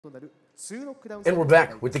And we're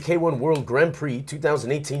back with the K-1 World Grand Prix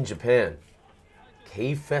 2018 Japan.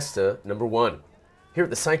 K-FESTA.1. Here at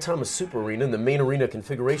the SAITAMA Super Arena in the main arena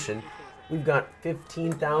configuration, we've got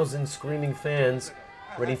 15,000 screaming fans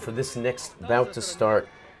ready for this next bout to start.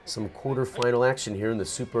 Some quarterfinal action here in the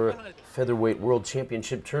Super Featherweight World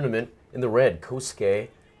Championship Tournament. In the red, Kosuke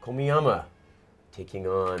Komiyama taking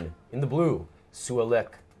on, in the blue,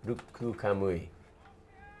 Suarek Rukkukamui.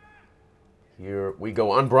 Here we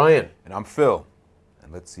go. I'm Brian. And I'm Phil.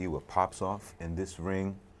 And let's see what pops off in this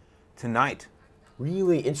ring tonight.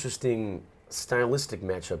 Really interesting stylistic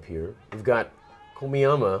matchup here. We've got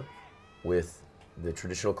Komiyama with the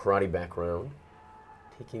traditional karate background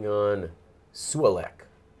taking on Suarek,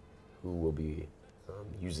 who will be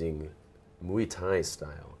using Muay Thai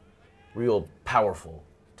style. Real powerful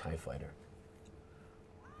Thai fighter.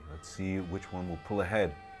 Let's see which one will pull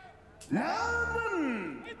ahead.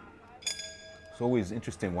 It's always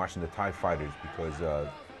interesting watching the Thai fighters because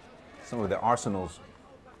some of their arsenal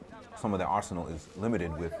is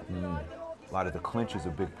limited with a lot of the clinch is a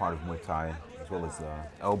big part of Muay Thai, as well as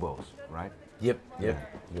elbows, right? Yep. You're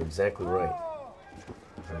exactly right.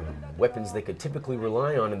 Weapons they could typically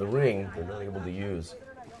rely on in the ring, they're not able to use.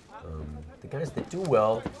 The guys that do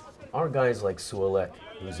well are guys like Suarek,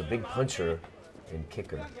 who's a big puncher and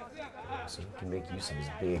kicker. So he can make use of his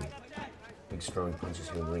big strong punches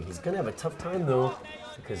here in the ring. He's going to have a tough time though,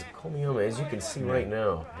 because Komiyama, as you can see right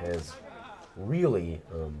now, has really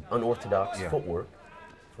unorthodox footwork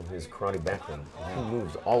from his karate background. He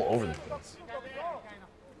moves all over the place.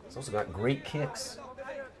 He's also got great kicks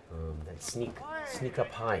that sneak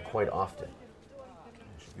up high quite often.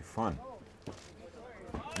 It should be fun.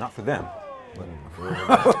 Not for them,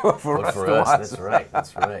 but for us to watch. That's right.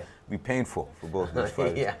 That's right. Be painful for both those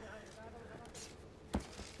fighters. Yeah.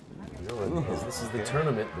 Because this is the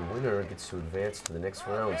tournament, the winner gets to advance to the next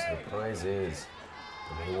round. So the prize is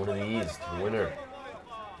to make one of these to the winner.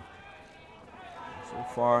 So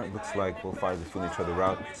far, it looks like both fighters are feeling each other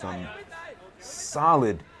out. Some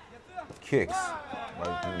solid kicks by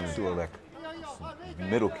Suarek, some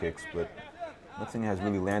middle kicks, but nothing has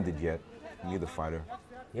really landed yet from either fighter.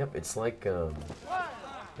 Yep, it's like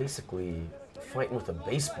basically fighting with a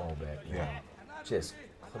baseball bat. You know? Just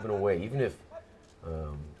clipping away. Even if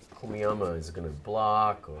Komiyama is going to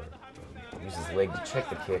block or use his leg to check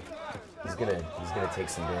the kick, he's gonna take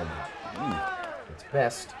some damage. It's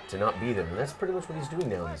best to not be there, and that's pretty much what he's doing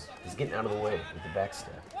now. He's getting out of the way with the back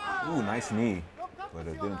step. Ooh, nice knee, but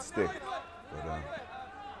it didn't stick. But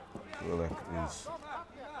Suarek is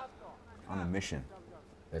on a mission.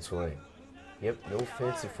 That's right. Yep, no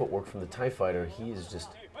fancy footwork from the Thai fighter. He is just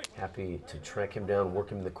happy to track him down,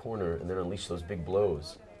 work him in the corner, and then unleash those big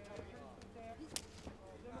blows.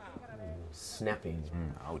 Snapping.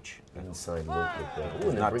 Ouch. Inside look like that.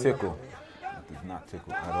 Does not tickle. That does not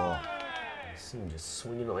tickle at all. I see him just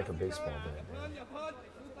swinging it like a baseball bat, man.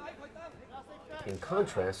 In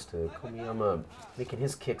contrast to Komiyama making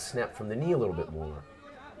his kick snap from the knee a little bit more.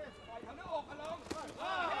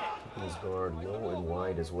 Keeping his guard low and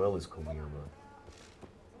wide as well as Komiyama.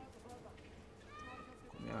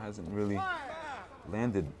 Komiyama hasn't really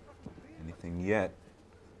landed anything yet.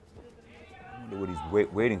 I wonder what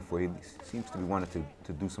he's waiting for. He seems to be wanting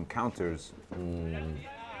to do some counters, looking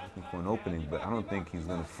for an opening, but I don't think he's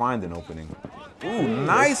going to find an opening. Ooh,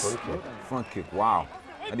 nice front kick. Wow,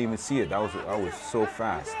 I didn't even see it. That was so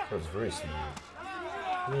fast. That was very smooth.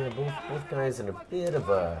 Yeah, both guys in a bit of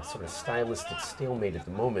a sort of stylistic stalemate at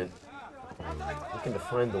the moment, looking to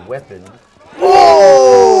find the weapon.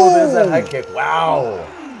 Oh, there's that high kick. Wow,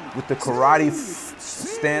 with the karate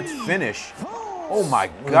stance finish. Oh my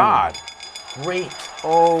God. Great.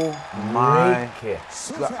 Oh my kick.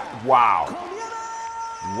 Wow.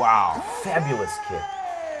 Wow. Fabulous kick.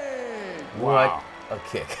 Wow. What a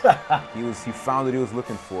kick. He found what he was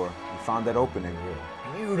looking for. He found that opening.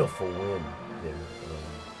 Yeah. Beautiful win there.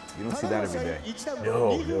 You don't see that every day.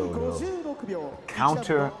 No.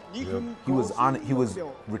 Counter. He was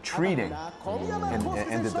retreating and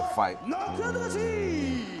ended the fight.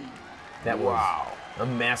 That was a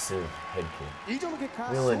massive head kick.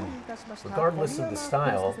 Well, and regardless of the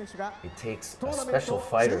style, it takes a special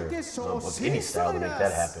fighter of any style to make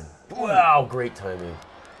that happen. Wow, great timing.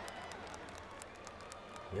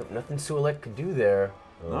 Yep, nothing Suarek could do there.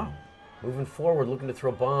 Moving forward, looking to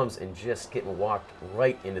throw bombs and just getting walked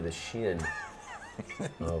right into the shin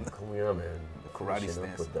of Komiyama. The karate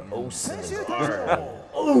stance. With the os and the guard.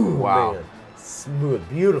 Oh, wow. Man. Smooth,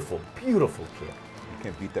 beautiful kick. You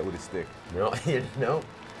can't beat that with a stick. No, no,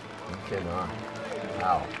 you cannot.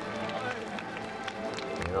 Wow.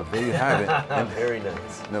 Well, there you have it. And Very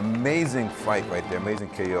nice. an amazing fight right there, amazing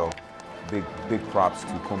KO. Big props to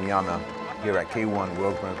Komiyama here at K1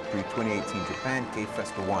 World Grand Prix 2018 Japan,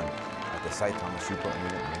 K-Festa.1 at the Saitama Super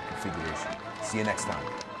Unit Configuration. See you next time.